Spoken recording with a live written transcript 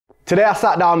Today I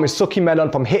sat down with Sukki Menon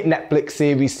from hit Netflix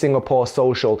series Singapore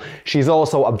Social. She's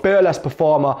also a burlesque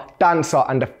performer, dancer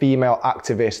and a female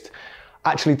activist.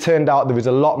 Actually turned out there is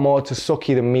a lot more to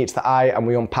Sukki than meets the eye, and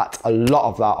we unpacked a lot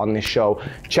of that on this show.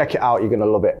 Check it out, you're gonna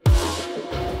love it.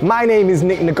 My name is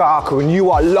Nik Nagarkar and you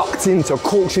are locked into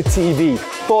Culture TV.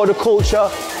 For the culture,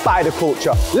 by the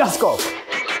culture. Let's go.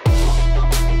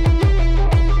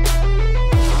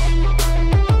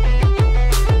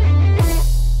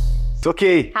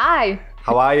 Sukki. Hi.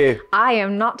 How are you? I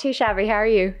am not too shabby. How are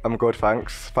you? I'm good,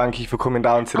 thanks. Thank you for coming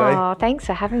down today. Oh, thanks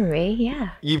for having me. Yeah.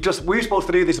 We were supposed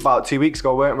to do this about 2 weeks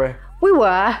ago, weren't we? We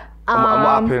were. And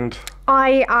what happened?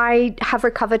 I have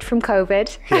recovered from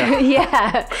COVID. Yeah.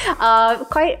 Yeah.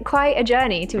 Quite a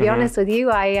journey, to be honest with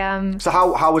you. So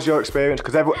how was your experience?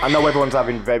 Because I know everyone's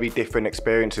having very different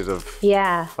experiences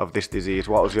of this disease.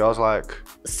 What was yours like?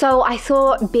 So I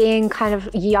thought being kind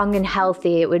of young and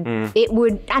healthy,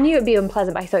 I knew it'd be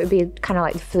unpleasant, but I thought it'd be kind of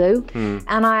like the flu.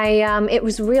 And it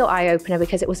was a real eye opener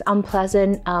because it was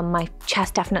unpleasant. My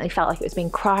chest definitely felt like it was being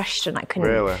crushed, and I couldn't.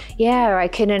 Really? Yeah, I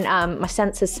couldn't. My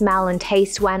sense of smell and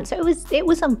taste went. So it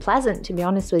was unpleasant, to be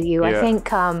honest with you. Yeah. I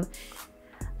think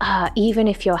even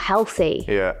if you're healthy,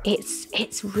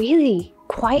 it's really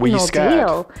quite an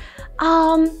ordeal.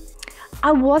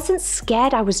 I wasn't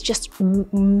scared, I was just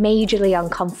majorly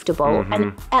uncomfortable.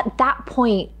 And at that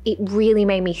point, it really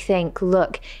made me think,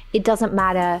 look, it doesn't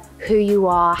matter who you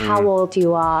are, how old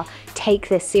you are, take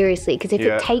this seriously. Because if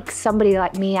it takes somebody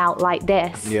like me out like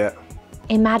this,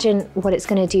 imagine what it's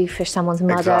going to do for someone's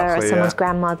mother or someone's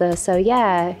grandmother. So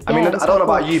I mean, I don't know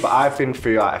about you, but I've been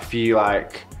through like a few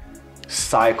like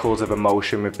cycles of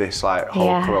emotion with this like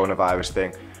whole coronavirus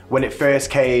thing. When it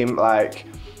first came, like,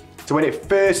 so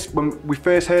when we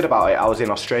first heard about it, I was in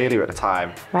Australia at the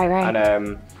time. Right.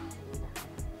 And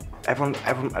everyone,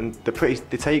 and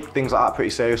they take things like that pretty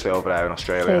seriously over there in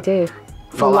Australia. They do.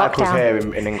 Not like us here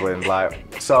in England,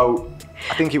 like, so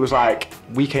I think it was like,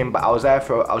 we came back, I was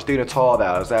doing a tour there,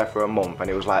 I was there for a month, and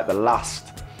it was like the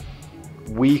last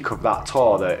week of that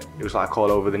tour that it was like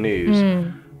all over the news.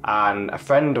 And a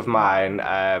friend of mine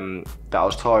that I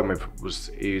was touring with,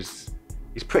 he's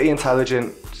pretty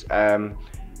intelligent,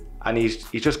 and he's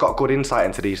just got good insight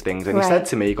into these things. And he said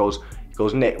to me, he goes,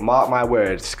 Nick, mark my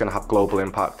words, it's gonna have global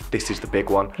impact. This is the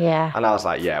big one. Yeah. And I was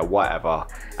like, yeah, whatever.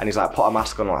 And he's like, put a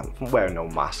mask on. I'm like, I'm wearing no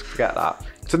mask, forget that.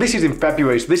 So this is in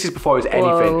February, so this is before it was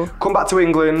anything. Come back to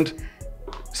England,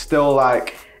 still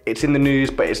like, it's in the news,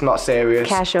 but it's not serious.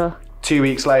 Casual. 2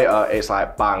 weeks later, it's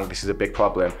like, bang, this is a big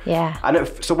problem. Yeah. And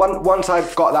so once I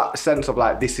got that sense of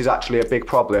like, this is actually a big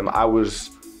problem, I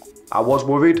was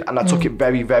worried, and I took it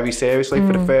very, very seriously.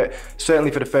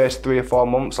 Certainly for the first 3 or 4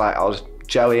 months, like I was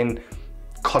gelling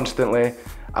constantly.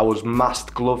 I was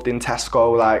masked, gloved in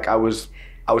Tesco. Like I was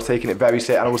taking it very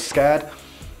serious, and I was scared.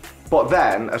 But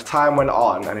then, as time went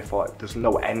on, and I thought, there's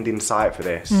no end in sight for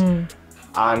this,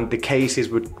 and the cases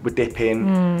were dipping,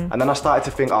 and then I started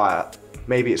to think, all right,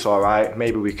 maybe it's all right.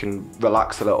 Maybe we can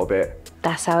relax a little bit.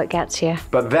 That's how it gets you.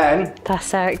 But then,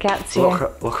 that's how it gets you.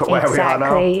 Look at where we are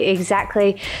now.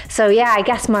 Exactly. So yeah, I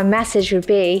guess my message would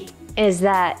be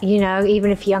that, you know,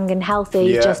 even if young and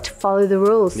healthy, just follow the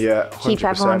rules. Yeah, 100%. Keep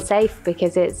everyone safe,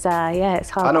 because it's it's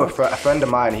hard. I know a friend of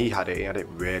mine, he had it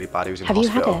really bad. He was in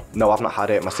hospital. Have you had it? No, I've not had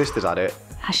it. My sister's had it.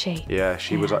 Has she? Yeah,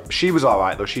 she was all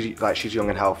right though. She's young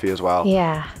and healthy as well.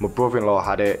 Yeah. My brother-in-law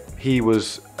had it. He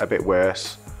was a bit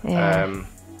worse. Yeah.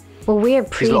 Well, we're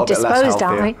predisposed,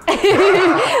 aren't we?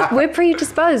 We're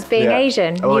predisposed, being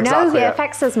Asian. You know, exactly, it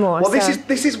affects us more. Well,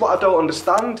 this is what I don't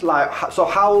understand. Like, so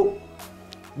how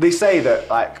they say that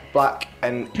like Black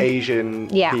and Asian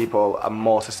people are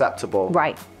more susceptible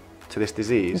to this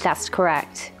disease. That's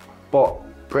correct. But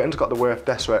Britain's got the worst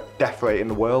death rate in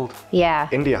the world. Yeah.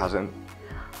 India hasn't.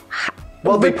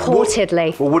 Well,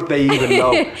 reportedly. Would they even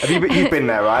know? You've been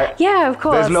there, right? Yeah, of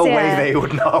course. There's no way they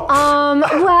would know.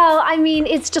 Well, I mean,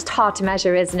 it's just hard to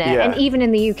measure, isn't it? Yeah. And even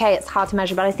in the UK, it's hard to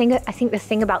measure. But I think the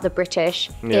thing about the British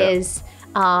is,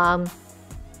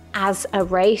 as a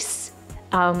race,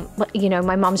 you know,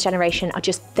 my mom's generation are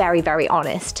just very, very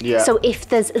honest. Yeah. So if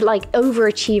there's like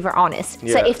overachiever honest,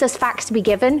 so if there's facts to be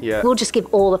given, we'll just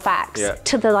give all the facts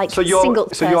to the like single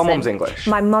person. So your mom's English?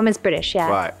 My mom is British, yeah.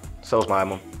 Right, so's my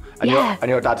mom. And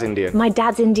your dad's Indian? My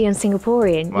dad's Indian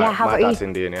Singaporean. Right, how about you? My dad's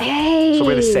Indian, yeah. Hey, so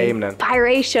we're the same then.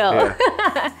 Biracial.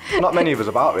 Yeah. Not many of us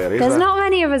about, really, There's not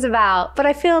many of us about, but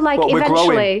I feel like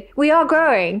eventually we are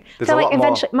growing. There's a lot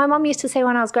more. My mom used to say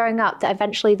when I was growing up that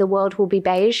eventually the world will be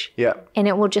beige. Yeah. And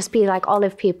it will just be like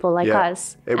olive people like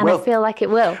us. It will. I feel like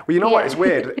it will. Well, you know what? It's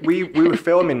weird. We were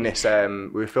filming this. We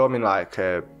were filming like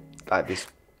this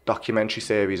documentary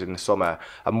series in the summer,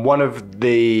 and one of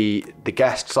the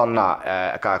guests on that,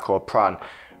 a guy called Pran,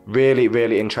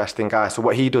 really interesting guy. So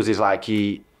what he does is like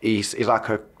he's like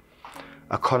a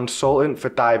consultant for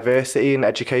diversity in the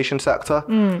education sector.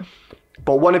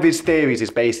 But one of his theories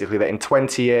is basically that in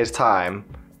 20 years' time,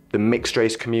 the mixed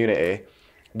race community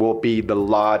will be the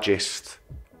largest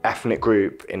ethnic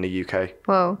group in the UK.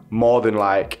 Whoa. More than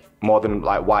like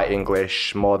white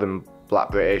English, more than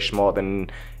black British, more than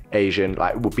Asian,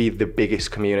 like will be the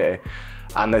biggest community.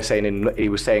 And they're saying he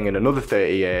was saying in another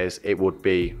 30 years, it would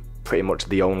be pretty much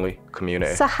the only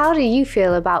community. So how do you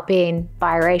feel about being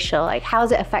biracial? Like,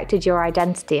 how's it affected your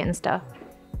identity and stuff?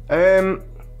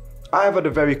 I've had a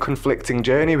very conflicting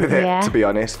journey with it, to be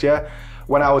honest. Yeah,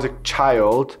 when I was a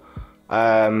child,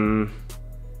 I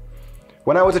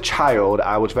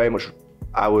was very much,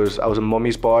 I was a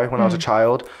mummy's boy when I was a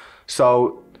child.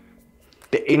 So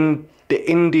the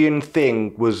Indian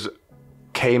thing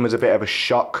came as a bit of a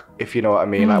shock, if you know what I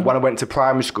mean. Like when I went to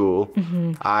primary school,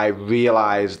 I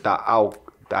realised that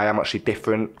I am actually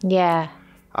different. Yeah.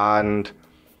 And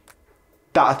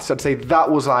I'd say that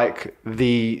was like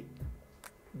the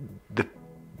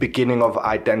beginning of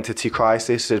identity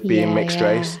crisis as being mixed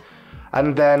race.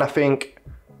 And then I think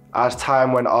as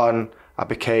time went on, I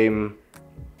became,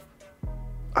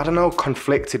 I don't know,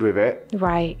 conflicted with it.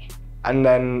 Right. And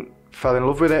then fell in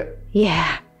love with it.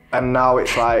 Yeah. And now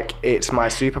it's like, it's my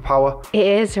superpower. It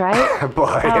is, right?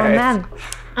 But, man,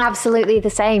 absolutely the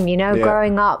same. You know,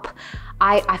 growing up,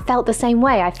 I felt the same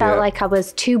way. I felt like I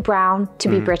was too brown to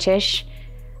be British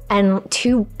and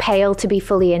too pale to be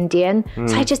fully Indian.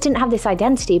 So I just didn't have this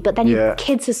identity. But then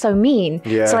kids are so mean.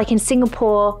 So like in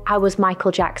Singapore, I was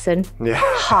Michael Jackson.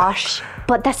 Harsh.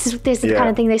 But this is the kind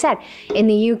of thing they said. In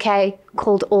the UK,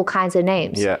 called all kinds of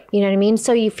names. You know what I mean?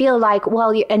 So you feel like,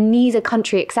 well, and neither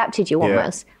country accepted you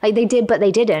almost. Like they did, but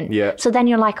they didn't. So then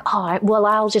you're like, oh, well,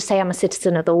 I'll just say I'm a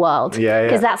citizen of the world.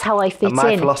 Because that's how I fit in.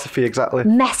 My philosophy, exactly.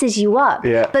 Messes you up.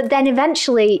 But then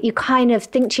eventually you kind of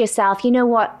think to yourself, you know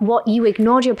what you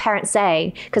ignored your parents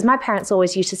saying, because my parents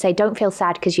always used to say, don't feel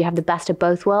sad because you have the best of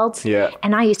both worlds.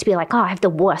 And I used to be like, oh, I have the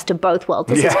worst of both worlds.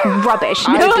 This is rubbish.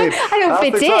 I don't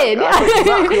fit in. That's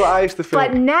exactly what I used to think.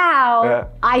 But now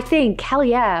I think, hell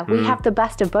yeah, we have the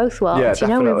best of both worlds. You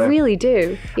know, we really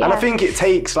do. And I think it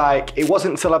takes like, it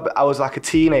wasn't until I was like a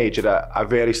teenager that I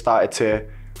really started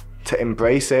to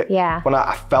embrace it. When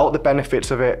I felt the benefits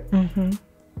of it.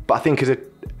 But I think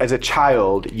as a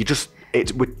child, you just,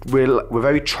 we're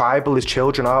very tribal as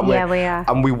children, aren't we? Yeah, we are.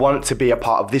 And we want to be a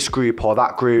part of this group or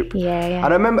that group. And I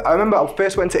remember I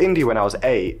first went to India when I was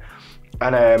 8,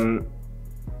 and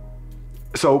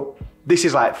so this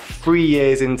is like 3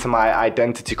 years into my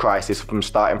identity crisis from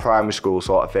starting primary school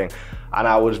sort of thing, and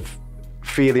I was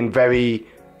feeling very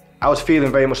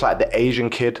much like the Asian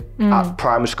kid at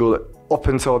primary school up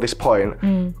until this point.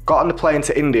 Got on the plane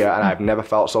to India and I've never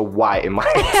felt so white in my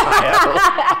entire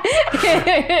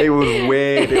life. It was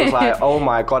weird. It was like, oh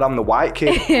my God, I'm the white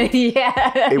kid.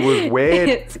 It was weird.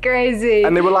 It's crazy.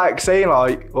 And they were like saying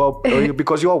like, well,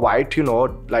 because you're white, you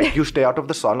know, like you stay out of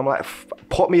the sun. I'm like,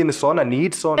 put me in the sun, I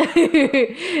need sun.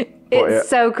 It's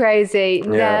so crazy.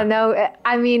 No,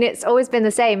 I mean, it's always been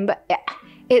the same, but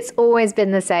it's always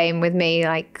been the same with me,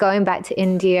 like going back to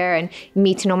India and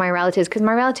meeting all my relatives, because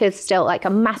my relatives still, like a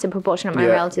massive proportion of my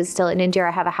relatives still in India.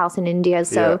 I have a house in India,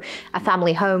 so a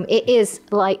family home. It is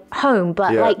like home,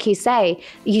 but like you say,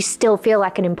 you still feel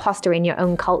like an imposter in your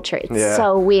own culture. It's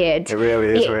so weird. It really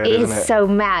is weird, isn't it? It is so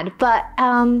mad. But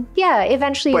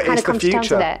eventually you kind of come to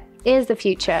terms with it. It is the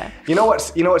future. You know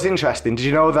what's interesting? Did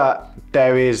you know that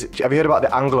have you heard about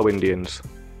the Anglo-Indians?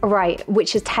 Right,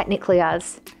 which is technically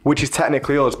us. Which is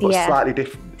technically us, but slightly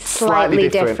different. Slightly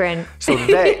different. So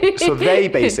they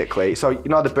basically, so you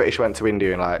know the British went to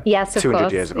India in like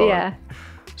 200 years ago. Right?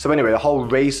 So anyway, the whole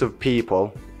race of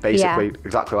people, basically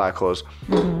exactly like us,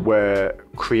 were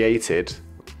created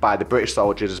by the British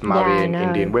soldiers marrying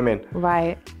Indian women.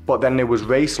 Right. But then there was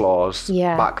race laws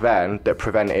back then that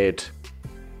prevented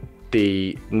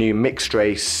the new mixed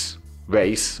race,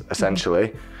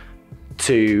 essentially,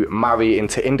 to marry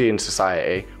into Indian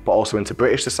society, but also into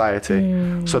British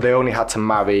society. So they only had to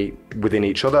marry within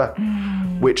each other,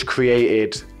 which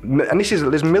created, and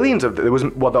there's millions of,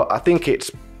 I think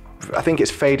it's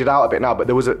faded out a bit now, but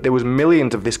there was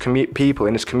millions of this people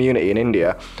in this community in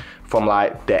India from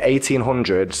like the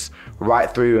 1800s right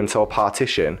through until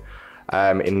partition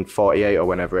in 48 or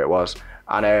whenever it was.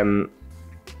 And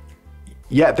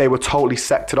they were totally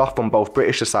sectored off from both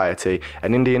British society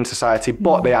and Indian society,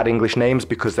 but they had English names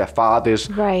because their fathers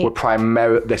were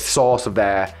the source of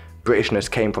their Britishness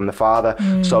came from the father.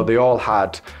 So they all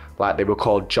had like they were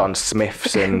called John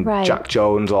Smiths and Right. Jack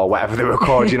Jones or whatever they were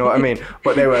called, you know what I mean?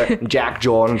 But they were Jack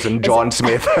Jones and John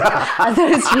Smith. Are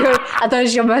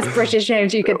those your most British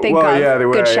names you could think Well, of? yeah, they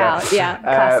were, Good yeah. shout. Yeah,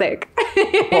 classic.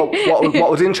 Well, what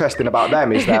was interesting about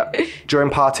them is that during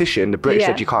partition, the British Yeah.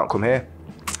 said you can't come here.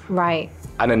 Right.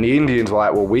 And then the Indians were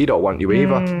like, well, we don't want you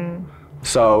either.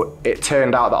 So it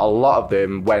turned out that a lot of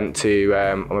them went to,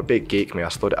 I'm a big geek, me, I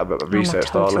studied, I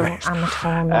researched all of this. I'm a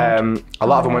total nerd. A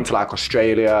lot of them went to like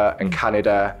Australia and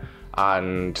Canada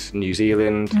and New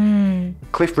Zealand.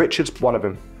 Cliff Richard's one of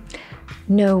them.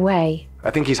 No way.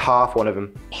 I think he's half one of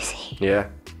them. Is he? Yeah.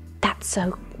 That's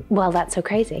so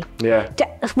crazy. Yeah.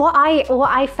 What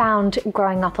I found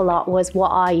growing up a lot was,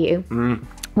 what are you?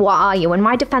 What are you? And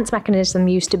my defense mechanism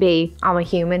used to be, I'm a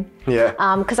human. Yeah.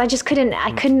 Because I just couldn't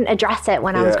address it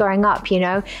when I was growing up, you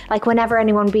know? Like whenever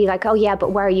anyone would be like, oh yeah,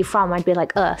 but where are you from? I'd be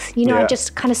like, Earth. You know, I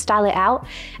just kind of style it out.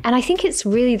 And I think it's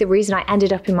really the reason I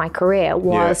ended up in my career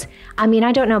was, I mean,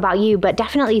 I don't know about you, but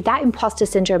definitely that imposter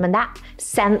syndrome and that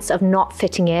sense of not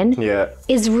fitting in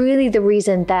is really the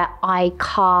reason that I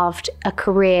carved a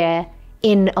career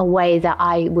in a way that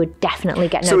I would definitely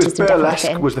get noticed. So it was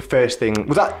burlesque was the first thing.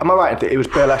 Was that, am I right? It was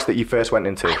burlesque that you first went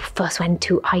into? I first went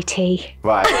to IT.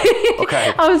 Right,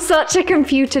 okay. I'm such a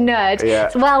computer nerd.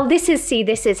 Yeah. Well, this is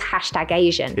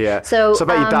 #Asian. Yeah. So I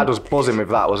bet your dad was buzzing with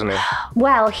that, wasn't he?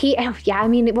 Well, I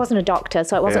mean, it wasn't a doctor,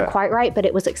 so it wasn't quite right, but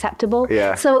it was acceptable.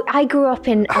 Yeah. So I grew up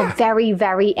in a very,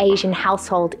 very Asian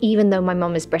household, even though my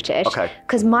mum is British. Okay.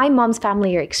 Because my mum's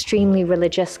family are extremely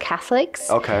religious Catholics.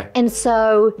 Okay. And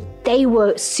so they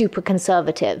were super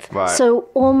conservative. Right. So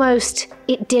almost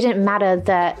it didn't matter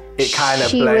that It kind of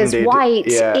she blended, was white.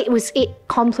 yeah. It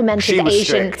complemented She the was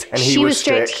Asian. strict and he she was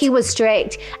strict, strict. he was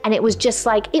strict, and it was just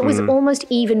like it was almost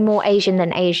even more Asian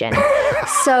than Asian.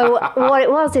 So what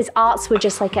it was is arts were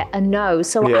just like a no.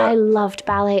 So Yeah. I loved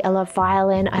ballet, I loved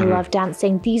violin, I loved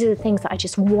dancing. These are the things that I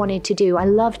just wanted to do. I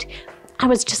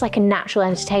was just like a natural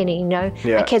entertainer, you know.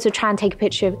 Yeah. My kids would try and take a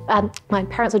picture. My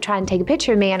parents would try and take a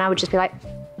picture of me, and I would just be like,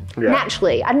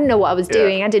 naturally. I didn't know what I was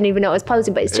doing. I didn't even know I was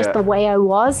posing, but it's just the way I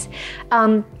was.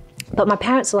 But my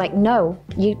parents were like, no,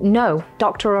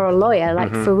 doctor or a lawyer,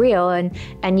 like for real.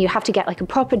 And you have to get like a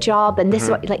proper job. And this is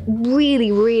what, like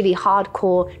really, really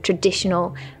hardcore,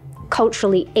 traditional,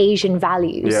 culturally Asian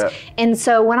values. Yeah. And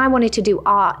so when I wanted to do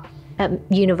art at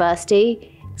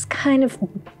university, it's kind of,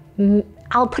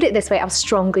 I'll put it this way, I was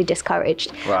strongly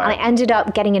discouraged. Right. And I ended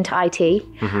up getting into IT.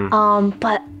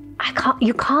 But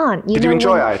you can't. Did you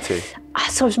enjoy IT?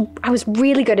 So I was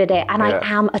really good at it, and I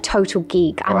am a total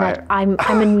geek. I'm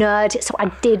a nerd, so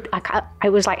I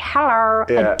was like, hello,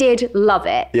 I did love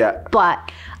it. Yeah.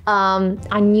 But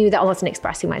I knew that I wasn't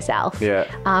expressing myself. Yeah.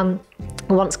 I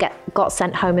once got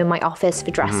sent home in my office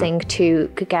for dressing too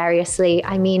gregariously.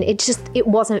 I mean, it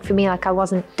wasn't for me. Like I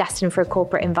wasn't destined for a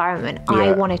corporate environment.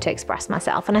 I wanted to express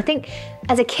myself. And I think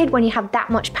as a kid, when you have that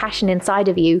much passion inside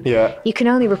of you, you can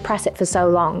only repress it for so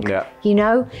long, you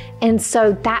know? And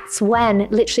so that's when,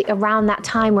 literally around that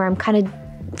time where I'm kind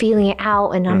of feeling it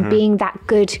out and I'm being that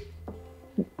good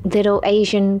little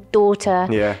Asian daughter,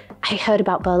 I heard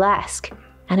about burlesque.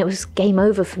 And it was game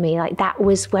over for me. Like that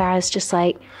was where I was just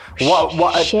like,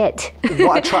 shit.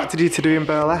 What attracted you to doing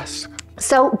burlesque?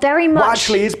 So very much. What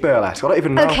actually is burlesque? I don't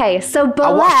even know. Okay, so burlesque.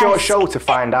 I watched your show to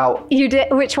find out. You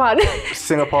did? Which one?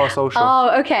 Singapore Social.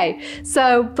 Oh, okay.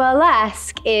 So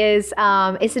burlesque is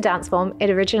it's a dance form. It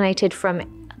originated from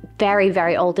very,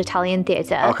 very old Italian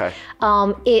theatre. Okay.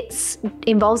 It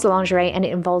involves lingerie and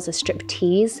it involves a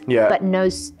striptease, but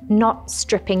not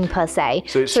stripping per se.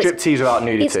 So it's striptease without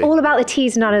nudity. It's all about the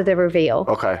tease, none of the reveal.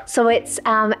 Okay. So it's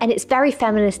and it's very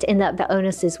feminist in that the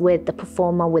onus is with the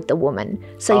performer, with the woman.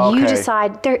 So you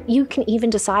decide. You can even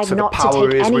decide not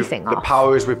to take anything off. The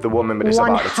power is with the woman, but it's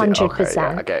about the tease.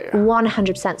 100%. I get you.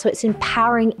 100%. So it's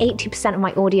empowering. 80% of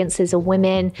my audiences are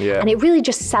women, and it really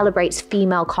just celebrates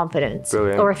female confidence.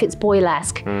 Brilliant. Or if it's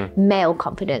boylesque, male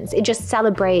confidence. It just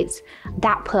celebrates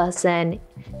that person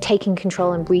taking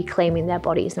control and reclaiming their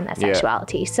bodies and their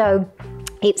sexuality. So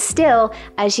it's still,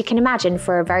 as you can imagine,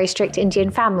 for a very strict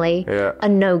Indian family, a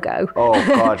no-go. Oh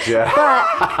God, yeah.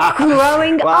 But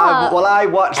growing up... Well, I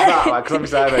watched that, right, because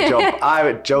obviously I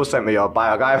read Joe sent me your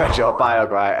biog, I read your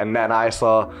biog, right, and then I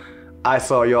saw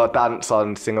your dance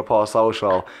on Singapore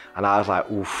Social, and I was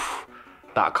like, oof.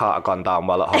 That can't have gone down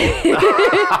well at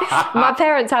home. My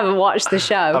parents haven't watched the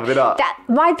show. Have they not?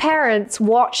 My parents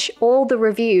watch all the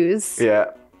reviews.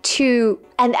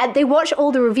 And they watch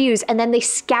all the reviews and then they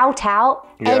scout out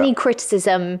any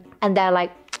criticism and they're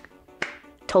like,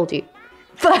 told you.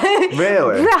 But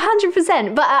Really?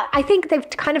 100%. But I think they've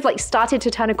kind of like started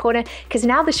to turn a corner because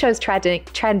now the show's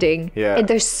trending. Yeah. And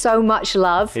there's so much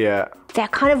love. Yeah. They're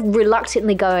kind of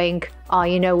reluctantly going, oh,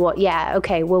 you know what? Yeah,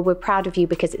 okay, well, we're proud of you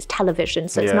because it's television,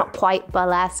 so it's not quite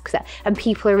burlesque, and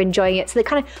people are enjoying it. So they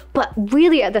kind of, but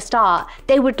really at the start,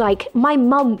 they would like, my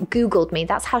mum Googled me.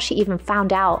 That's how she even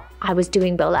found out I was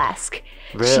doing burlesque.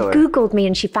 Really? She Googled me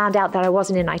and she found out that I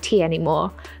wasn't in IT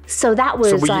anymore. So that was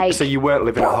So you weren't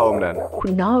living at home then?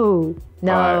 No.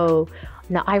 Right.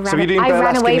 No, I So were you doing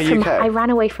burlesque in the UK? I ran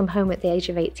away from home at the age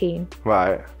of 18.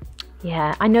 Right.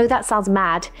 Yeah, I know that sounds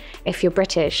mad if you're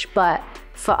British, but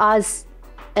for us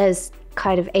as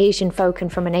kind of Asian folk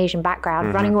and from an Asian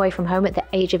background, running away from home at the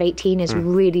age of 18 is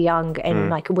really young,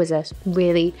 and like it was a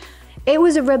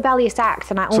rebellious act.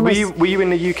 And So were you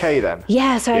in the UK then?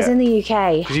 Yeah, so I was in the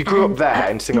UK. Because you grew up there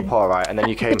in Singapore, right? And then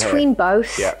you came between here.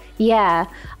 both. Yeah. Yeah.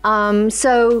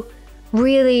 So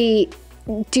really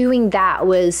doing that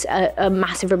was a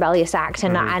massive rebellious act,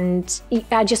 and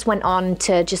I just went on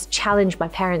to just challenge my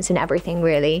parents in everything,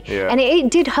 really. Yeah. And it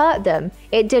did hurt them.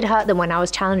 It did hurt them when I was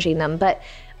challenging them, but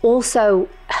also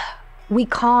we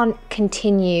can't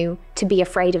continue to be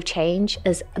afraid of change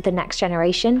as the next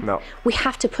generation. No. We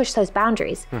have to push those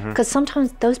boundaries because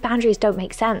sometimes those boundaries don't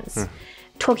make sense.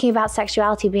 Talking about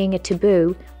sexuality being a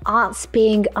taboo, arts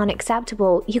being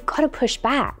unacceptable, you've got to push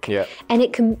back. Yeah.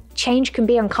 And change can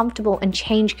be uncomfortable and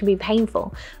change can be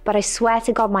painful. But I swear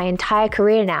to God, my entire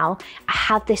career now, I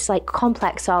had this like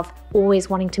complex of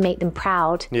always wanting to make them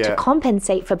proud to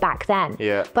compensate for back then.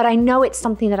 Yeah. But I know it's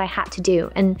something that I had to do.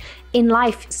 And in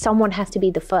life, someone has to be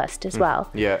the first as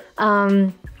well. Yeah.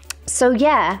 So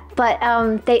yeah, but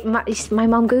my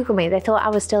mom Googled me. They thought I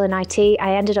was still in IT.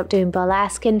 I ended up doing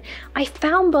burlesque, and I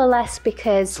found burlesque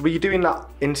because... So were you doing that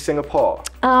in Singapore?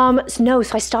 No,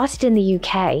 so I started in the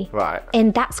UK. Right.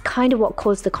 And that's kind of what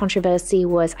caused the controversy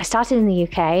was I started in the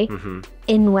UK,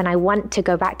 and when I went to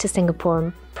go back to Singapore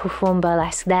and perform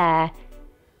burlesque there,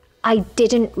 I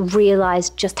didn't realize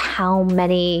just how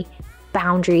many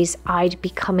boundaries I'd be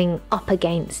coming up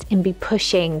against and be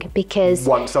pushing because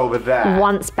once over there,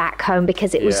 once back home,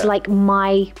 because it was like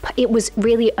it was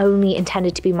really only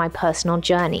intended to be my personal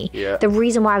journey. The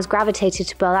reason why I was gravitated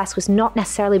to burlesque was not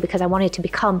necessarily because I wanted to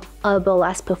become a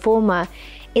burlesque performer.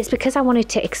 It's because I wanted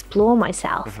to explore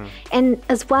myself. And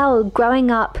as well, growing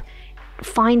up,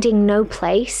 finding no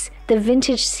place, the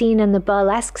vintage scene and the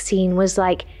burlesque scene was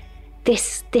like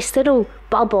this little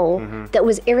bubble that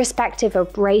was irrespective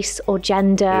of race or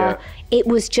gender. It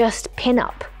was just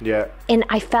pinup. And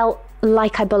I felt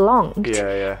like I belonged.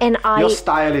 And your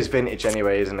style is vintage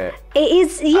anyway, isn't it? It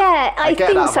is, yeah. I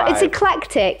think so. It's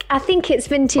eclectic. I think it's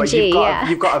vintagey.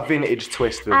 You've got a vintage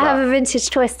twist with that. I have a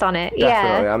vintage twist on it.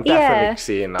 Definitely. I'm definitely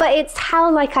seeing that. But it's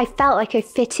how like I felt like I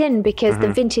fit in because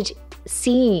the vintage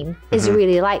scene is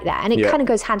really like that, and it kind of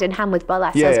goes hand in hand with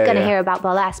burlesque. I was going to hear about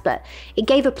burlesque, but it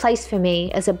gave a place for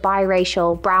me as a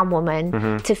biracial brown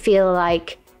woman to feel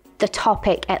like the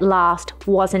topic at last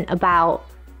wasn't about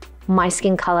my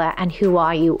skin color and who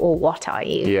are you or what are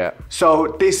you.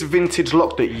 So this vintage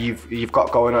look that you've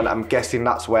got going on, I'm guessing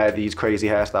that's where these crazy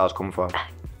hairstyles come from.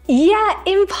 Yeah,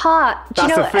 in part.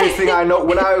 That's the first thing I know.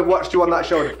 When I watched you on that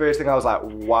show, the first thing I was like,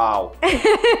 wow.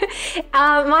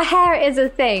 My hair is a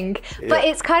thing, but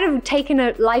it's kind of taken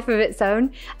a life of its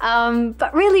own.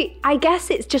 But really, I guess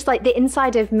it's just like the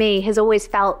inside of me has always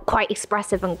felt quite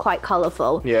expressive and quite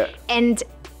colorful. And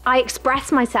I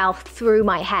express myself through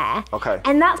my hair.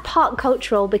 And that's part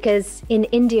cultural because in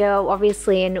India,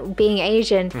 obviously, and being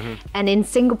Asian, and in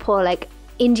Singapore, like,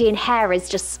 Indian hair is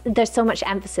just, there's so much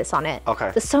emphasis on it.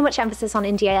 There's so much emphasis on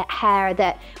Indian hair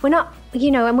that we're not,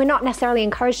 and we're not necessarily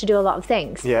encouraged to do a lot of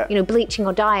things. Bleaching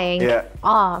or dyeing.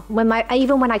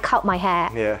 Even when I cut my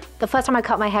hair, the first time I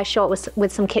cut my hair short was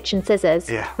with some kitchen scissors.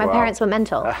 My parents were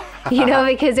mental,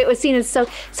 because it was seen as so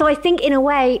I think in a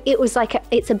way it was like,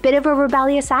 it's a bit of a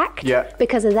rebellious act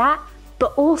because of that,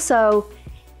 but also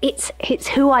it's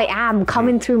who I am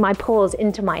coming through my pores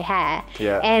into my hair.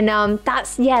 And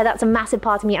that's a massive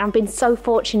part of me. I've been so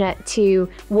fortunate to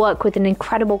work with an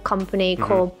incredible company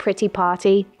called Pretty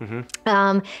Party.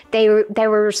 They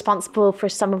were responsible for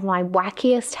some of my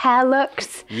wackiest hair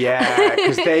looks.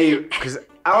 Because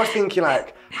I was thinking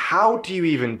like, how do you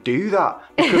even do that?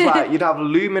 Because like you'd have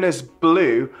luminous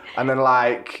blue and then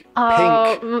like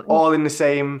pink all in the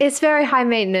same. It's very high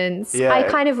maintenance. I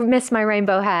kind of miss my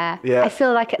rainbow hair. I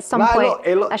feel like at some point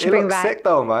I should bring it back. It looks sick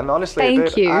though, man. Honestly,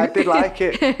 Thank you. I did like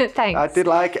it. Thanks. I did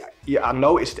like it. I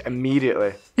noticed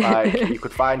immediately. Like you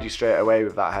could find you straight away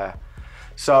with that hair.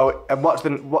 So, and what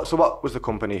was the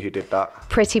company who did that?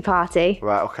 Pretty Party.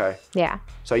 Right, okay. Yeah.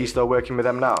 So are you still working with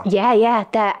them now? Yeah,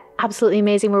 they're absolutely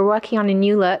amazing. We're working on a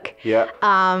new look. Yeah.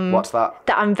 What's that?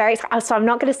 That I'm very excited. So I'm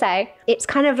not going to say. It's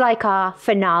kind of like our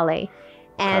finale.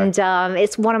 And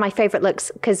it's one of my favorite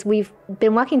looks because we've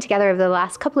been working together over the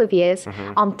last couple of years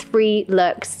on 3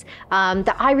 looks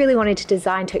that I really wanted to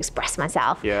design to express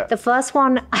myself. Yeah. The first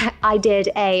one, I did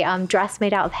a dress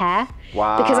made out of hair.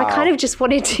 Wow. Because I kind of just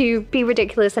wanted to be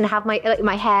ridiculous and have my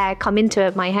hair come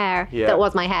into my hair that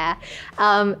was my hair.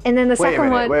 And then the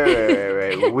second one.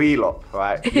 Wait. Wheel up,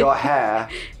 right? Your hair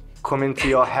come into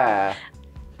your hair.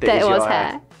 That it was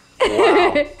hair.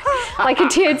 Wow. Like a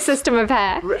tiered system of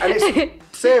hair. And it's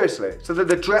seriously, so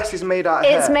the dress is made out of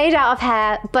hair? It's made out of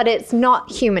hair, but it's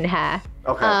not human hair.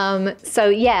 Okay. So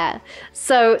yeah,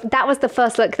 so that was the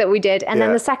first look that we did. And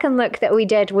then the second look that we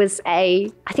did was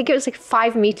I think it was like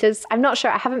 5 meters. I'm not sure,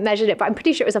 I haven't measured it, but I'm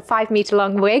pretty sure it was a 5 meter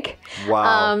long wig.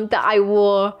 Wow. That I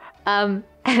wore at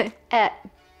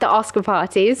the Oscar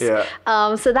parties. Yeah.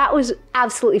 So that was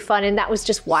absolutely fun and that was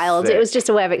just wild. Sick. It was just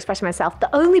a way of expressing myself. The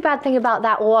only bad thing about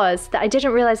that was that I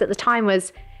didn't realize at the time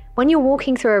was when you're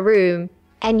walking through a room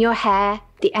and your hair,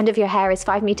 the end of your hair is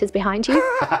 5 meters behind you,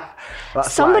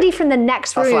 somebody from the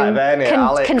next room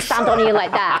can stand on you like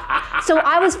that. So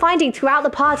I was finding throughout the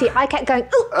party, I kept going,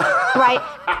 ooh, right?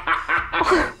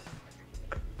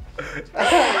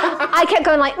 I kept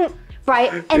going like,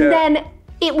 right? And then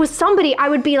it was somebody, I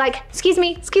would be like, excuse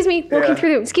me, walking through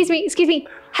the room, excuse me,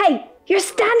 hey, you're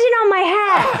standing on my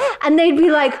hair. And they'd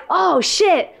be like, oh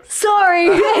shit, sorry.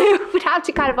 Would have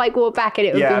to kind of like walk back and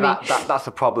it would be me. That's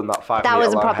a problem, that 5 That meter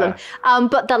was a long problem. hair.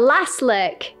 But the last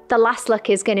look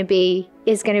is gonna be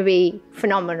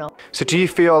phenomenal. So do you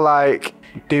feel like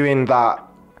doing the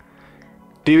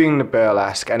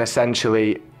burlesque and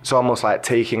essentially it's almost like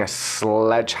taking a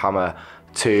sledgehammer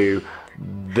to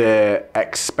the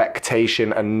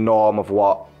expectation and norm of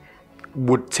what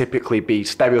would typically be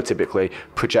stereotypically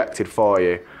projected for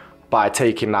you by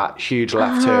taking that huge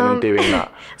left turn and doing that?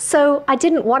 So I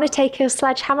didn't want to take a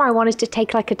sledgehammer. I wanted to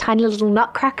take like a tiny little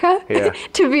nutcracker. Yeah.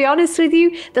 To be honest with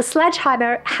you, the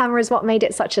sledgehammer is what made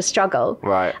it such a struggle.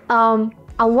 Right.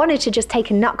 I wanted to just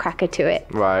take a nutcracker to it.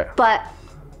 Right. But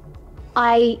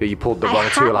you pulled the wrong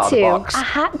tool out of the box. I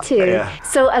had to. Yeah.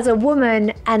 So as a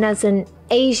woman and as an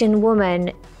Asian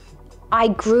woman, I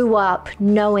grew up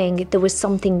knowing there was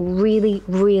something really,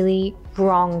 really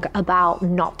wrong about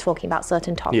not talking about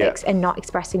certain topics and not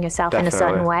expressing yourself in a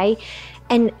certain way.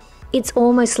 And it's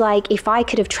almost like if I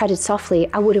could have treaded softly,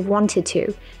 I would have wanted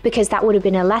to, because that would have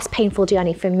been a less painful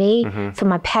journey for me, for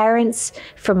my parents,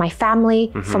 for my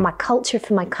family, for my culture,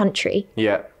 for my country.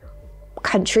 Yeah.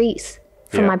 Countries,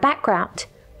 for my background.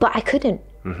 But I couldn't.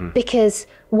 Because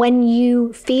when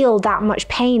you feel that much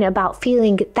pain about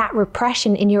feeling that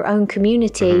repression in your own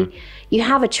community, you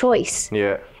have a choice.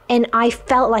 Yeah. And I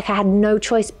felt like I had no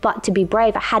choice but to be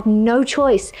brave. I had no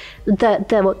choice.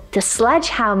 The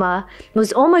sledgehammer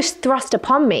was almost thrust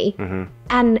upon me.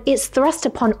 And it's thrust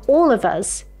upon all of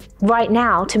us right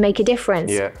now to make a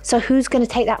difference. Yeah. So who's going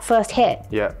to take that first hit?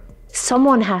 Yeah.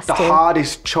 Someone has to. The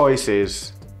hardest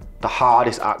choices, the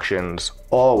hardest actions,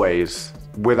 always,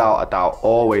 without a doubt,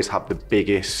 always have the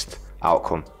biggest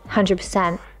outcome.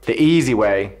 100%. The easy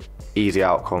way, easy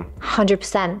outcome.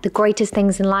 100%. The greatest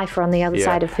things in life are on the other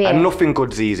side of fear. And nothing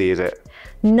good's easy, is it?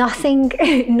 Nothing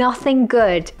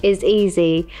good is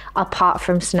easy apart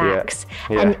from snacks.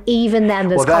 And even then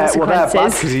there's consequences. Well, they're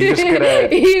bad because you're just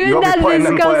gonna, you'll be putting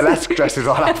them burlesque dresses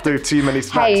on after too many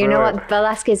snacks. Hey, you know what?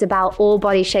 Burlesque is about all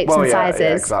body shapes and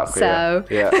sizes. Yeah, exactly.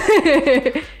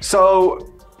 So,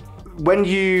 So when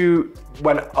you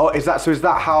went, is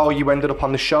that how you ended up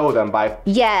on the show then,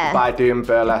 by doing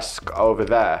burlesque over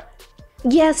there?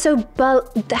 Yeah, so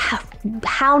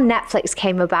how Netflix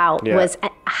came about was a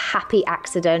happy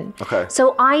accident. Okay.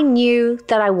 So I knew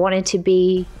that I wanted to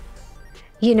be,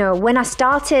 you know, when I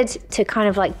started to kind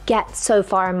of like get so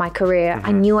far in my career,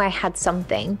 I knew I had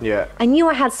something. Yeah. I knew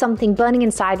I had something burning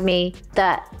inside me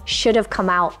that should have come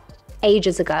out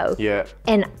ages ago. Yeah.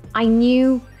 And I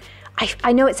knew,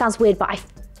 I know it sounds weird, but I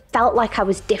felt like I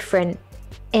was different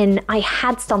and I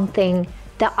had something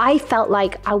that I felt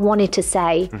like I wanted to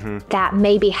say that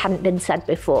maybe hadn't been said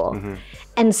before.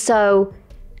 And so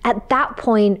at that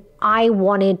point, I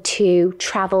wanted to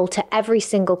travel to every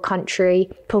single country,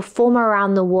 perform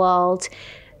around the world,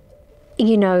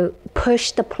 you know,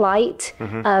 push the plight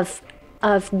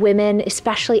of women,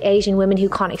 especially Asian women who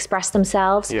can't express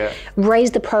themselves, raise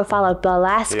the profile of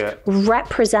burlesque,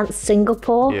 represent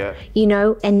Singapore, you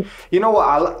know, and... You know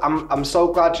what, I'm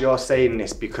so glad you're saying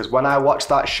this, because when I watched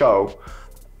that show,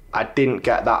 I didn't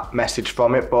get that message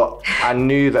from it, but I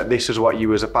knew that this was what you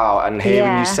was about, and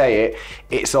hearing you say it,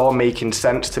 it's all making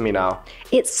sense to me now.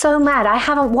 It's so mad. I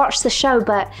haven't watched the show,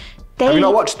 but have you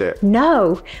not watched it?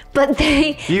 No, but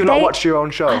You've not watched your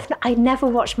own show? I never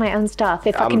watch my own stuff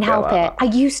if I can help it. I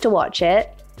used to watch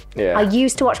it. Yeah. I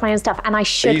used to watch my own stuff, and I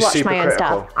should watch my own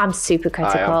stuff. I'm super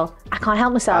critical. I can't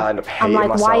help myself. I end up hating I'm like,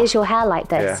 myself. why is your hair like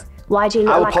this? Yeah. Why do you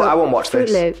look like I won't watch Fruit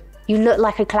this. Loop? You look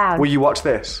like a clown. Will you watch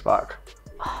this? Like,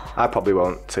 I probably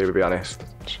won't, to be honest.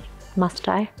 Must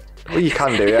I? Well, you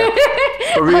can do, yeah.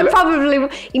 But really, I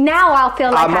probably, now I'll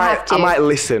feel like I have to. I might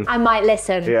listen. I might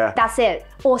listen. Yeah. That's it.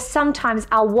 Or sometimes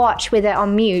I'll watch with it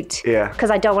on mute. Yeah.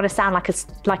 Because I don't want to sound like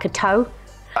a toe.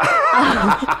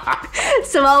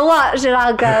 So I'll watch and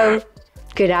I'll go,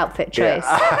 good outfit choice.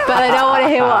 But I don't want to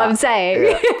hear what I'm saying.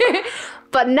 Yeah.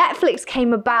 But Netflix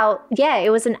came about,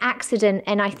 it was an accident.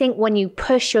 And I think when you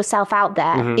push yourself out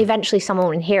there, eventually someone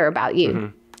will hear about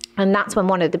you. And that's when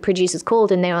one of the producers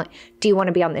called and they were like, do you want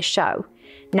to be on this show?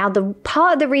 Now, the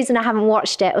part of the reason I haven't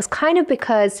watched it was kind of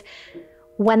because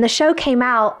when the show came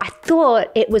out, I thought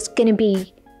it was going to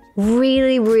be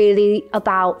really, really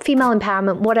about female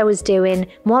empowerment, what I was doing,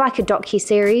 more like a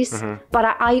docu-series.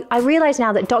 But I realize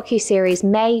now that docu-series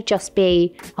may just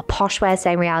be a posh way of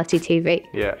saying reality TV.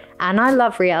 Yeah. And I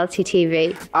love reality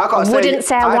TV. I wouldn't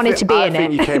say I wanted to be in it. I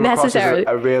think you came across as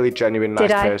a really genuine,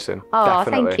 nice person. Oh,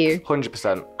 definitely. thank you.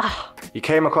 100%. You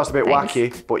came across a bit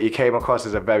wacky, but you came across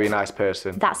as a very nice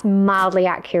person. That's mildly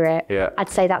accurate. Yeah. I'd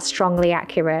say that's strongly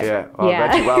accurate. Yeah. Oh, I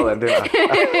read you well then, didn't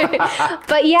I?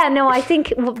 But yeah, no, I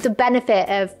think the benefit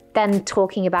of then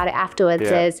talking about it afterwards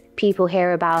is people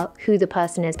hear about who the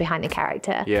person is behind the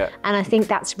character. Yeah. And I think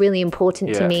that's really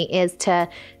important to me, is to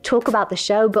talk about the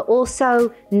show, but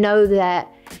also know that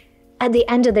at the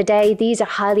end of the day, these are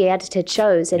highly edited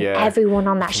shows, and everyone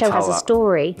on that show has a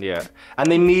story. Yeah. And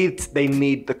they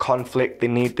need the conflict, they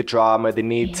need the drama, they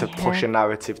need to push a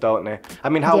narrative, don't they? I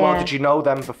mean, how well did you know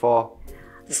them before?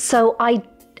 So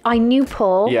I knew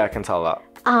Paul. Yeah, I can tell that.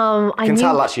 I can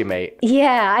tell that's your mate.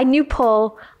 Yeah, I knew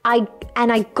Paul. And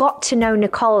I got to know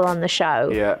Nicole on the show.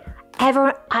 Yeah.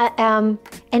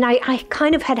 And I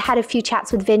kind of had a few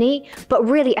chats with Vinny, but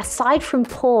really aside from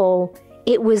Paul,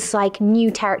 it was like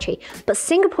new territory. But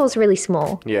Singapore's really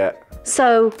small. Yeah.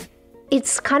 So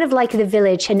it's kind of like the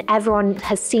village, and everyone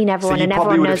has seen everyone, and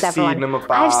everyone knows everyone.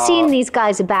 I've seen these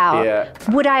guys about. Yeah.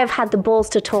 Would I have had the balls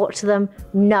to talk to them?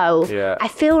 No. Yeah. I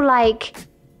feel like,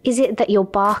 is it that your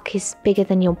bark is bigger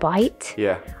than your bite?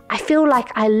 Yeah. I feel like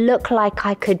I look like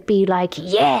I could be like,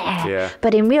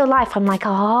 but in real life, I'm like,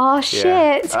 oh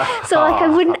shit. So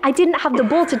like I didn't have the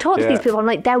ball to talk to these people. I'm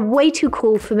like, they're way too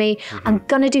cool for me. I'm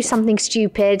gonna do something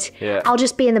stupid. I'll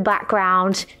just be in the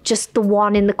background, just the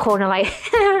one in the corner, like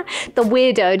the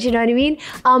weirdo, do you know what I mean?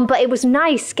 But it was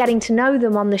nice getting to know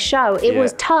them on the show. It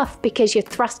was tough because you're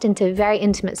thrust into very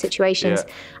intimate situations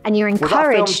and you're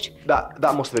encouraged. That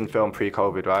must have been filmed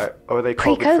pre-COVID, right? Or were they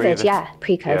pre-COVID?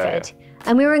 Pre-COVID.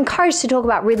 And we were encouraged to talk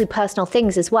about really personal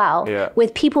things as well.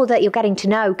 With people that you're getting to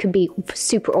know can be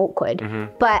super awkward.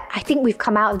 But I think we've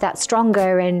come out of that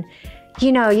stronger, and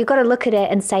you know, you got to look at it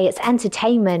and say it's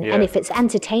entertainment. And if it's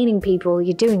entertaining people,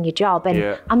 you're doing your job.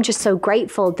 And I'm just so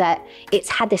grateful that it's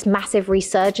had this massive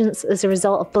resurgence as a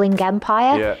result of Bling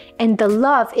Empire. And the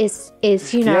love is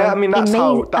you know, I mean, that's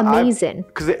amazing.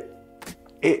 Because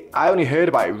I only heard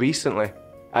about it recently.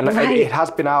 And it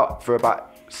has been out for about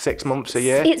 6 months, a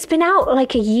year? It's been out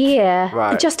like a year,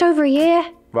 just over a year.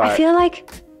 I feel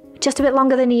like just a bit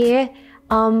longer than a year.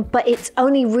 But it's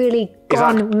only really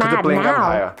gone mad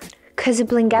now. Because of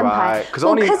Bling Empire.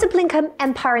 Well, because of Bling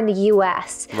Empire in the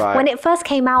US. When it first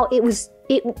came out,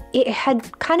 it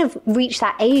had kind of reached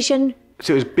that Asian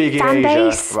So it was big in fan Asia,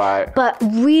 base, right? But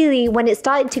really, when it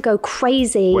started to go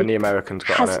crazy, when the Americans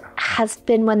got it, has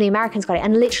been when the Americans got it.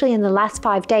 And literally in the last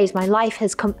 5 days, my life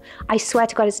has come. I swear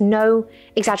to God, it's no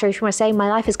exaggeration when I say my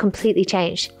life has completely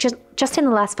changed. Just in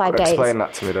the last 5 days. Explain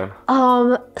that to me then.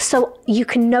 So you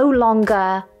can no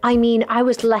longer. I mean, I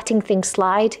was letting things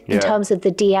slide in terms of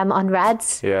the DM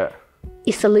unreads. Yeah.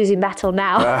 It's a losing battle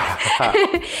now.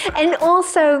 And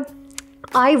also,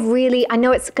 I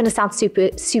know it's going to sound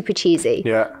super cheesy,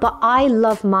 but I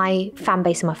love my fan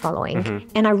base and my following.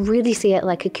 And I really see it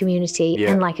like a community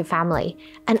and like a family.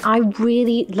 And I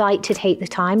really like to take the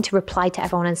time to reply to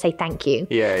everyone and say thank you.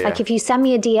 Like if you send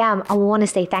me a DM, I want to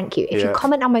say thank you. If you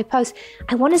comment on my post,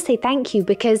 I want to say thank you,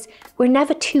 because we're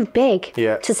never too big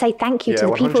to say thank you to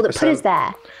the people 100%. That put us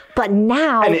there. But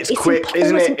now and it's quick,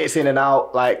 isn't it? It's in and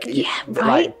out, like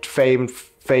like fame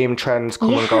trends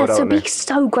come and go, don't so they? Be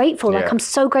so grateful. Like I'm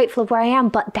so grateful of where I am,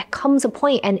 but there comes a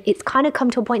point, and it's kind of come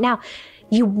to a point now.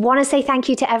 you want to say thank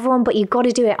you to everyone, but you've got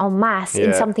to do it en masse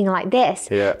in something like this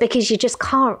because you just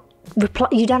can't reply.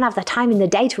 You don't have the time in the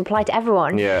day to reply to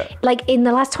everyone. Like in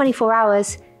the last 24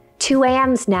 hours, 2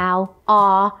 a.m.s now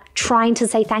are trying to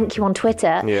say thank you on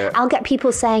Twitter. I'll get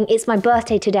people saying, it's my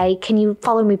birthday today, can you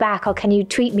follow me back or can you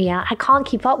tweet me? I can't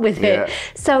keep up with it.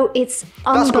 So it's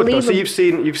unbelievable. That's good though. So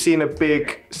you've seen a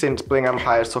big, since Bling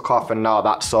Empires took off and now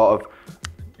that's sort of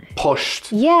pushed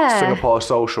Singapore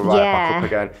social back up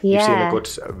again. You've seen a good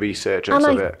resurgence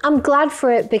of it. I'm glad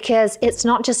for it because it's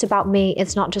not just about me,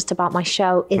 it's not just about my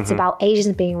show, it's about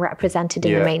Asians being represented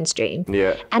in the mainstream.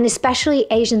 And especially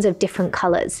Asians of different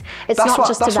colours. That's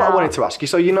what I wanted to ask you.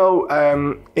 So, you know,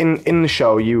 in the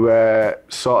show, you were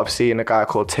sort of seeing a guy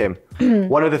called Tim.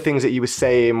 One of the things that you were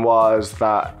saying was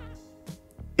that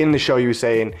in the show you were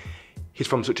saying he's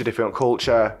from such a different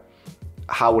culture,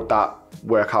 how would that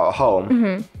work out at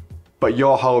home? But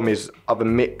your home is of a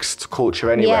mixed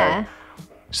culture anyway.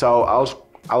 So I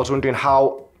was wondering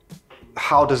how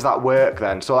does that work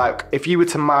then? So like if you were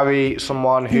to marry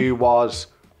someone who was,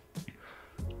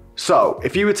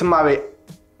 if you were to marry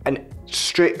an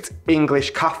strict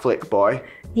English Catholic boy,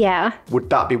 would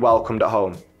that be welcomed at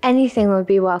home? Anything would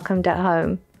be welcomed at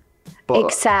home,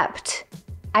 except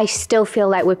I still feel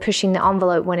like we're pushing the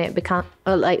envelope when it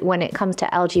when it comes to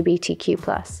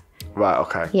LGBTQ+. Right.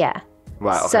 Okay.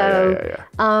 Right, okay,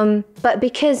 so, but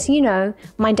because, you know,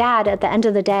 my dad, at the end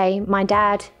of the day, my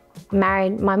dad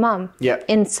married my mum.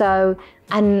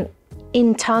 And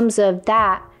in terms of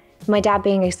that, my dad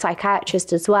being a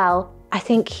psychiatrist as well, I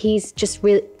think he's just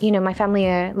really, you know, my family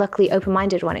are luckily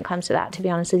open-minded when it comes to that, to be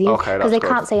honest with you. Okay, because they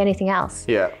can't say anything else.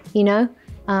 You know?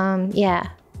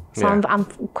 So I'm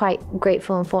quite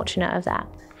grateful and fortunate of that.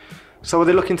 So are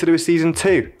they looking to do a season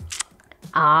 2?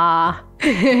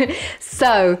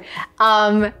 So,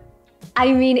 I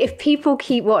mean, if people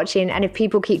keep watching and if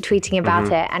people keep tweeting about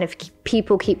it and if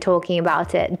people keep talking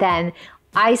about it, then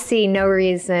I see no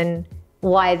reason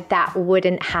why that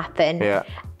wouldn't happen.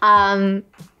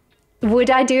 Would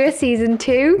I do a season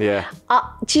 2?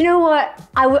 Do you know what?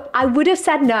 I would have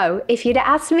said no. If you'd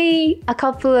asked me a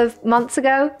couple of months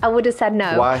ago, I would have said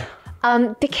no. Why?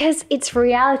 Because it's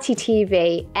reality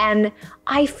TV and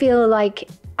I feel like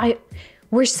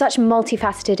we're such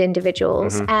multifaceted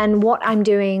individuals and what I'm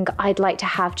doing, I'd like to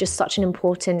have just such an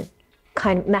important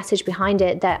kind of message behind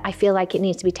it that I feel like it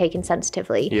needs to be taken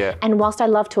sensitively. And whilst I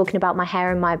love talking about my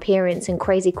hair and my appearance and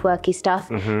crazy quirky stuff,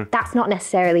 that's not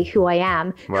necessarily who I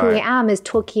am. Who I am is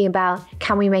talking about,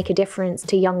 can we make a difference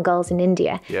to young girls in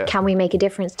India? Can we make a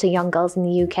difference to young girls in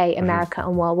the UK, America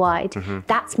and worldwide?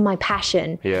 That's my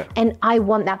passion. And I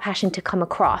want that passion to come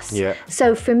across.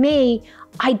 So for me,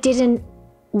 I didn't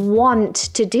want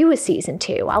to do a season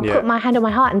 2. I'll put my hand on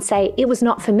my heart and say it was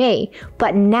not for me.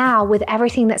 But now with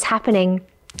everything that's happening,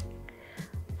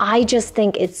 I just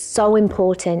think it's so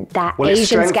important that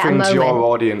Asians get a moment. It strengthens your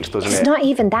audience, doesn't it? It's not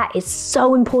even that. It's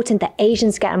so important that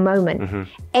Asians get a moment.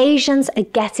 Asians are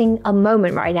getting a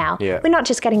moment right now. We're not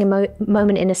just getting a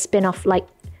moment in a spin-off like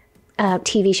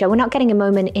TV show. We're not getting a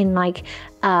moment in like,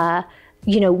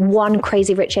 you know, one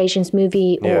Crazy Rich Asians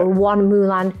movie or one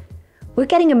Mulan. We're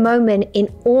getting a moment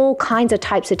in all kinds of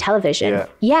types of television.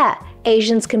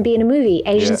 Asians can be in a movie.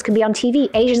 Asians can be on TV.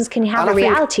 Asians can have a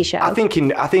reality show. I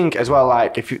think as well,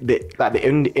 like if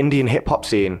the Indian hip hop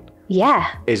scene,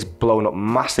 is blown up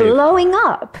massive. Blowing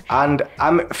up. And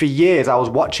for years I was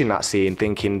watching that scene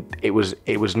thinking it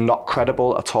was not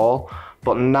credible at all.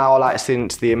 But now, like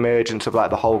since the emergence of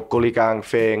like the whole Gully Gang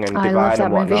thing and Divine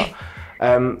and whatnot,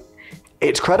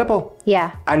 it's credible.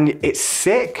 And it's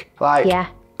sick. Like.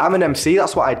 I'm an MC,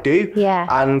 that's what I do.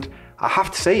 And I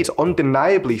have to say, it's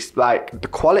undeniably, like, the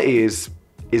quality is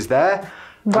there.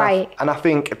 And I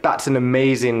think that's an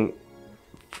amazing,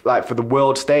 like, for the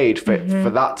world stage, for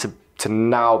that to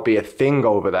now be a thing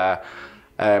over there.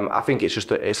 I think it's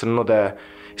just, it's another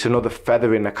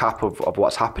feather in the cap of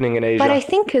what's happening in Asia. But I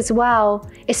think as well,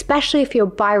 especially if you're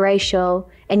biracial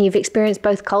and you've experienced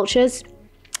both cultures,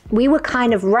 we were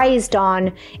kind of raised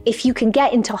on, if you can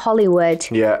get into Hollywood,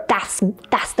 that's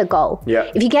the goal.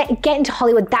 If you get into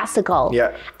Hollywood, that's the goal.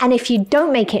 And if you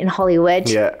don't make it in Hollywood,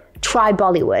 try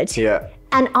Bollywood.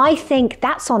 And I think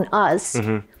that's on us.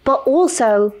 But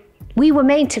also, we were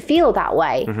made to feel that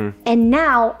way. And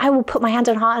now I will put my hand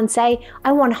on heart and say,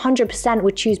 I 100%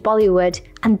 would choose Bollywood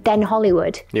and then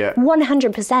Hollywood.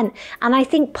 100%. And I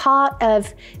think part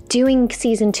of doing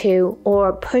season 2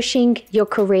 or pushing your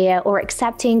career or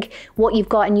accepting what you've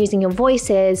got and using your voice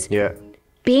is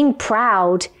being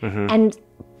proud and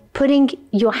putting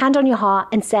your hand on your heart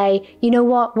and say, you know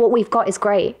what we've got is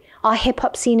great. Our hip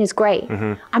hop scene is great.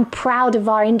 I'm proud of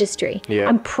our industry.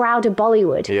 I'm proud of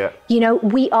Bollywood. You know,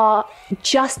 we are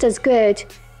just as good,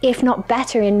 if not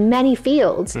better, in many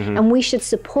fields, and we should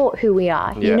support who we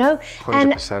are, you know?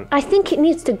 100%. And I think it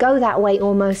needs to go that way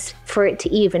almost for it to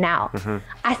even out.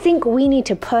 I think we need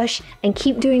to push and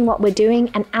keep doing what we're doing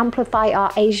and amplify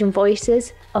our Asian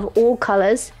voices of all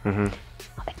colors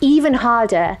even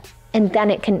harder, and then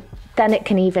it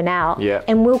can even out.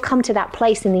 And we'll come to that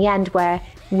place in the end where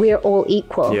we're all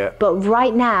equal. But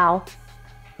right now,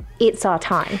 it's our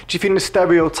time. Do you think the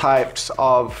stereotypes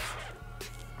of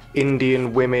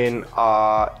Indian women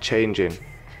are changing?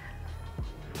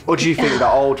 Or do you think the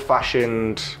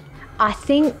old-fashioned... I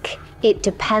think it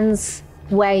depends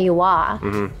where you are.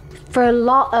 For a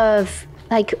lot of,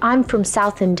 like, I'm from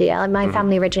South India, like my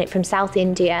family originate from South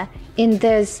India, and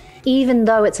there's, even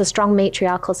though it's a strong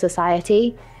matriarchal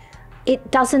society,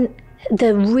 it doesn't,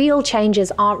 the real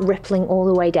changes aren't rippling all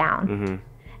the way down.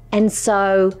 And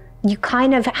so you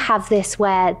kind of have this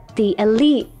where the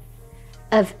elite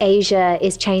of Asia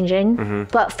is changing,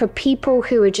 but for people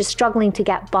who are just struggling to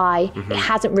get by, it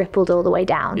hasn't rippled all the way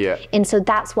down. And so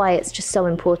that's why it's just so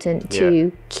important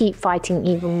to keep fighting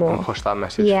even more. And push that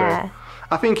message through.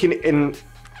 I think in,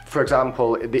 for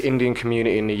example, the Indian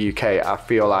community in the UK, I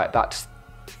feel like that's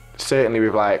certainly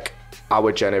with like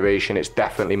our generation, it's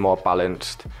definitely more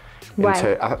balanced.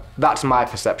 That's my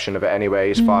perception of it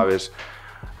anyway, as far as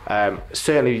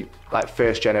certainly like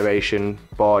first generation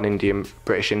born Indian,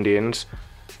 British Indians,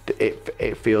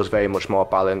 it feels very much more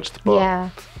balanced. But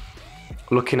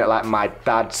looking at like my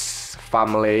dad's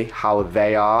family, how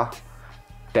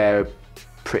they're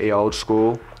pretty old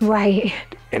school.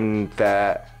 In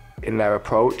their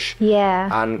approach.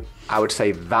 And I would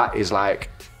say that is like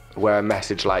where a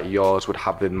message like yours would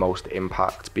have the most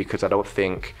impact, because I don't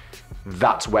think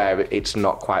that's where it's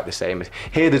not quite the same.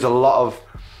 Here there's a lot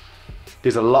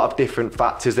of different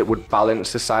factors that would balance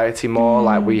society more.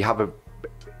 Like we have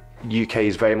UK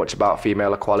is very much about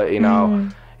female equality now.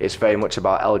 It's very much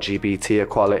about LGBT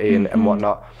equality and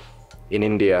whatnot. In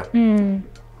India,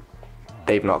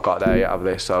 they've not got there yet, have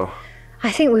they? So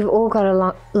I think we've all got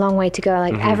a long way to go.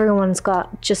 Like everyone's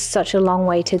got just such a long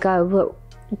way to go, but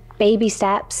baby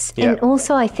steps. And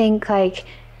also I think like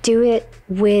do it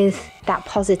with that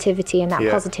positivity and that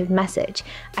positive message.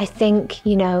 I think,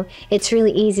 you know, it's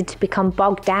really easy to become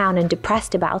bogged down and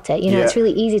depressed about it. You know, it's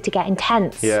really easy to get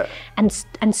intense and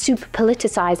super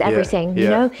politicize everything. You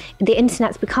know, the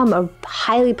internet's become a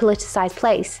highly politicized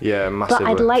place. Massively. But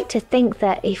I'd like to think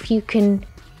that if you can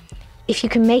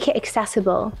make it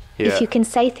accessible, if you can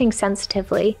say things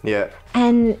sensitively,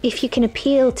 and if you can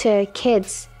appeal to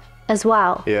kids as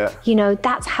well, you know,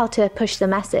 that's how to push the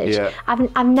message.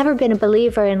 I've never been a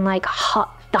believer in like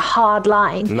the hard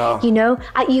line. You know,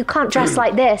 you can't dress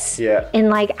like this and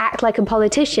like act like a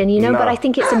politician, you know. But I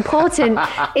think it's important.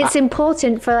 It's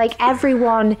important for like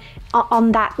everyone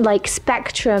on that like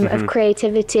spectrum of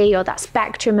creativity or that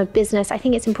spectrum of business. I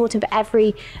think it's important for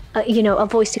every you know, a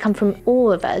voice to come from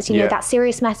all of us, you know, that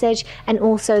serious message and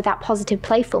also that positive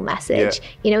playful message.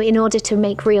 You know, in order to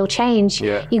make real change,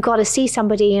 you got to see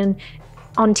somebody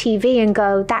on TV and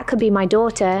go, that could be my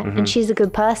daughter and she's a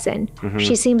good person.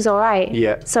 She seems all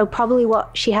right. So probably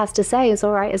what she has to say is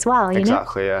all right as well, you know?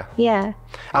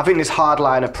 I think this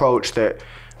hardline approach that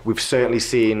we've certainly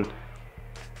seen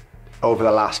over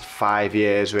the last 5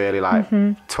 years, really, like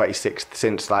 26,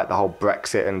 since like the whole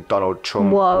Brexit and Donald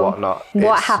Trump, whatnot.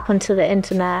 What happened to the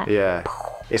internet?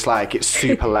 It's like it's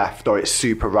super left or it's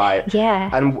super right.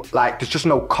 And like there's just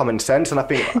no common sense. And I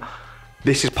think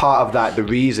this is part of that, the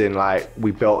reason like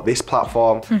we built this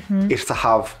platform is to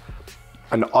have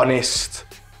an honest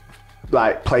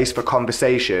like place for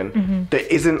conversation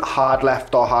that isn't hard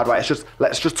left or hard right. It's just,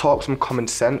 let's just talk some common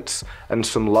sense and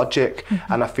some logic.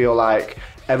 And I feel like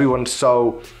everyone's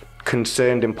so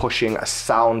concerned in pushing a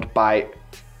soundbite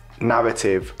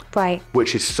narrative,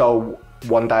 which is so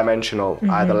one-dimensional,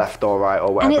 either left or right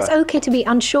or whatever. And it's okay to be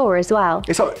unsure as well.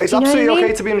 It's absolutely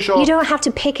okay to be unsure. You don't have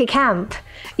to pick a camp.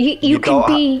 You can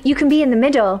be in the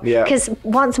middle, because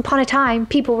once upon a time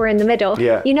people were in the middle,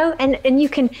 you know, and you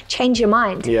can change your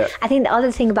mind. I think the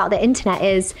other thing about the internet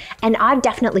is, and I've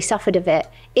definitely suffered of it,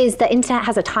 is the internet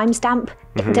has a timestamp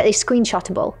that is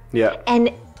screenshotable.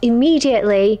 And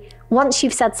immediately, once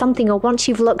you've said something or once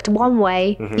you've looked one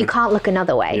way, you can't look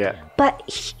another way.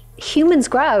 But humans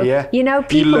grow, you know,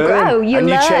 people grow, you learn,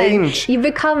 you change, you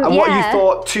become, and what you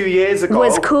thought 2 years ago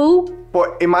was cool,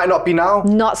 but it might not be now.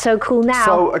 Not so cool now.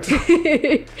 So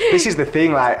this is the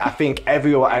thing, like I think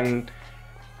everyone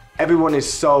everyone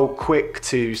is so quick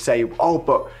to say, oh,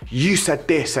 but you said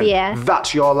this and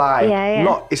that's your lie.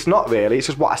 It's not really, it's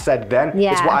just what I said then.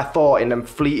 It's what I thought in them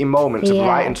fleeting moments of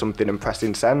writing something and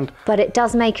pressing send. But it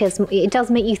does make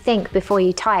you think before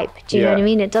you type. Do you know what I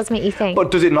mean? It does make you think.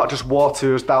 But does it not just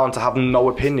water us down to have no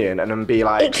opinion and then be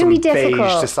like, it can be difficult.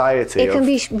 Beige society? It can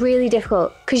be really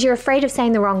difficult because you're afraid of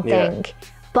saying the wrong thing.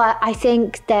 But I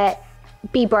think that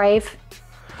be brave.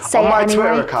 On my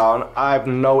Twitter account, I've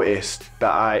noticed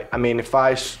that I'm not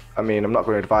going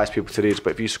to advise people to do this, but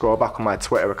if you scroll back on my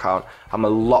Twitter account, I'm a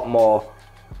lot more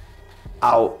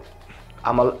outspoken.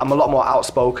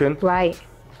 Right.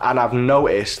 And I've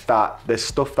noticed that the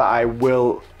stuff that I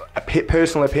will,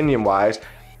 personal opinion wise,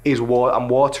 I'm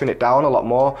watering it down a lot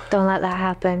more. Don't let that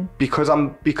happen. Because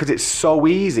it's so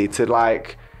easy to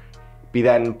like be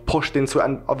then pushed into it,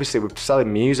 and obviously we're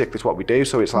selling music, that's what we do,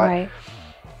 so it's like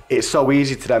it's so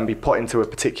easy to then be put into a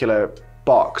particular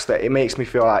box that it makes me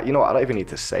feel like, you know what, I don't even need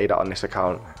to say that on this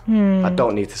account. I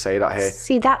don't need to say that here.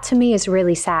 See, that to me is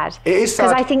really sad. It is sad.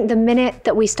 Because I think the minute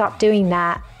that we stop doing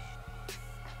that,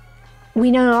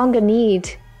 we no longer need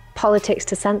politics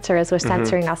to censor as we're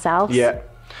censoring ourselves. Yeah.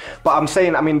 But I'm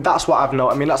saying, that's what I've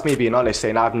noticed. That's me being honest,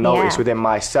 saying I've noticed within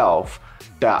myself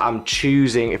that I'm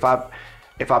choosing, if I've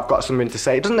got something to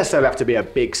say, it doesn't necessarily have to be a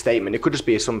big statement. It could just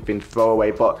be something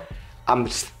throwaway, but I'm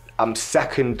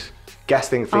second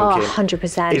guessing, thinking,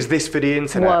 100%. Is this for the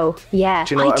internet? Whoa, yeah.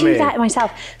 Do you know what I mean? do that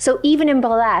myself. So even in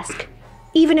burlesque,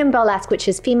 which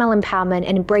is female empowerment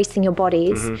and embracing your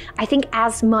bodies, I think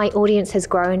as my audience has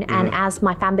grown and as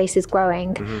my fan base is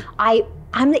growing,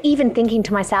 I'm even thinking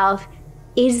to myself,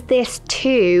 is this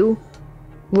too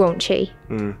raunchy?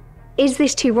 Is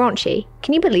this too raunchy?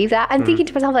 Can you believe that? I'm thinking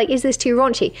to myself, like, is this too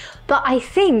raunchy? But I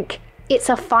think it's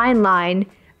a fine line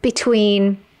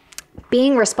between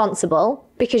being responsible,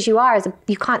 because you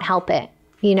can't help it.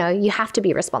 You know, you have to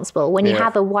be responsible. When you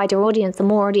have a wider audience, the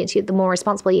more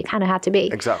responsible you kind of have to be.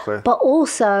 Exactly. But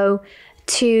also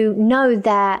to know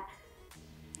that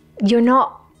you're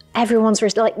not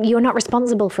you're not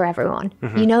responsible for everyone,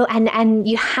 you know, and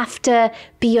you have to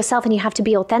be yourself and you have to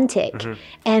be authentic.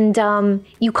 And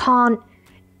you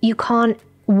can't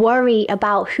worry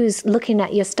about who's looking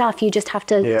at your stuff. You just have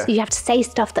to, you have to say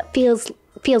stuff that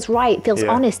feels right, feels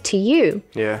honest to you.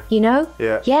 Yeah. You know?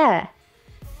 Yeah. Yeah.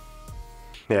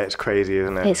 Yeah, it's crazy,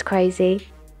 isn't it? It's crazy.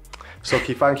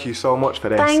 Sukki, thank you so much for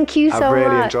this. Thank you so much. I've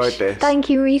really enjoyed this. Thank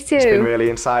you, me too. It's been really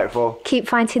insightful. Keep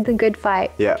fighting the good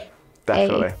fight. Yeah,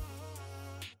 definitely. Hey.